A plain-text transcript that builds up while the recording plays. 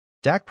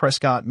Dak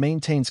Prescott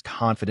maintains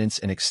confidence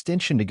in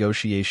extension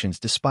negotiations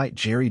despite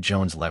Jerry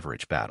Jones'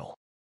 leverage battle.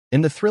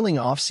 In the thrilling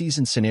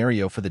offseason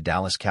scenario for the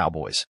Dallas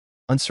Cowboys,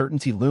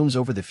 uncertainty looms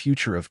over the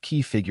future of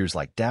key figures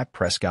like Dak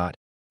Prescott,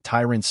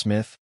 Tyron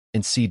Smith,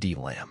 and CeeDee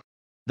Lamb.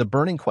 The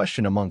burning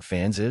question among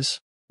fans is,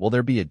 will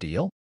there be a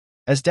deal?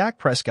 As Dak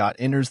Prescott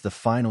enters the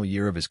final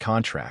year of his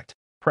contract,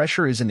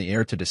 pressure is in the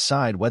air to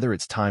decide whether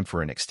it's time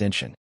for an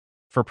extension.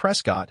 For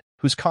Prescott,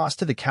 whose cost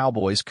to the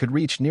Cowboys could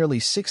reach nearly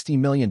 $60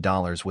 million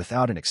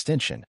without an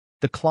extension,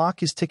 the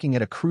clock is ticking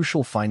at a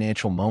crucial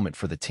financial moment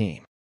for the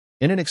team.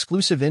 In an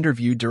exclusive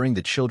interview during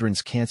the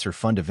Children's Cancer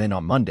Fund event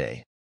on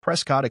Monday,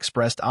 Prescott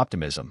expressed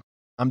optimism.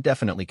 "I'm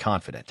definitely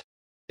confident.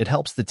 It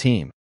helps the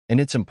team, and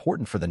it's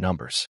important for the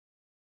numbers.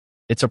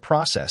 It's a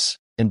process,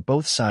 and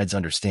both sides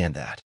understand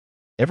that.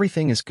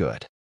 Everything is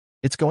good.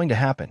 It's going to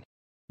happen."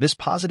 This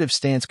positive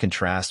stance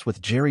contrasts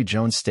with Jerry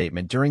Jones'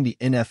 statement during the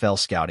NFL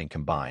Scouting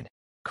Combine,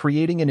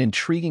 creating an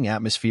intriguing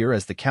atmosphere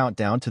as the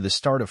countdown to the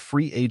start of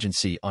free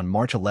agency on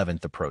March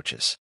 11th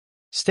approaches.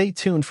 Stay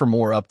tuned for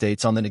more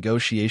updates on the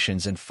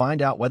negotiations and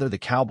find out whether the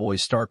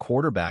Cowboys' star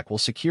quarterback will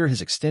secure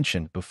his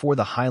extension before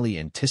the highly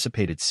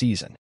anticipated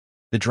season.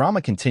 The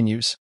drama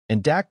continues,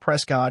 and Dak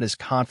Prescott is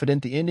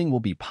confident the ending will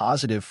be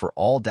positive for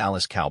all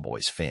Dallas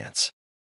Cowboys fans.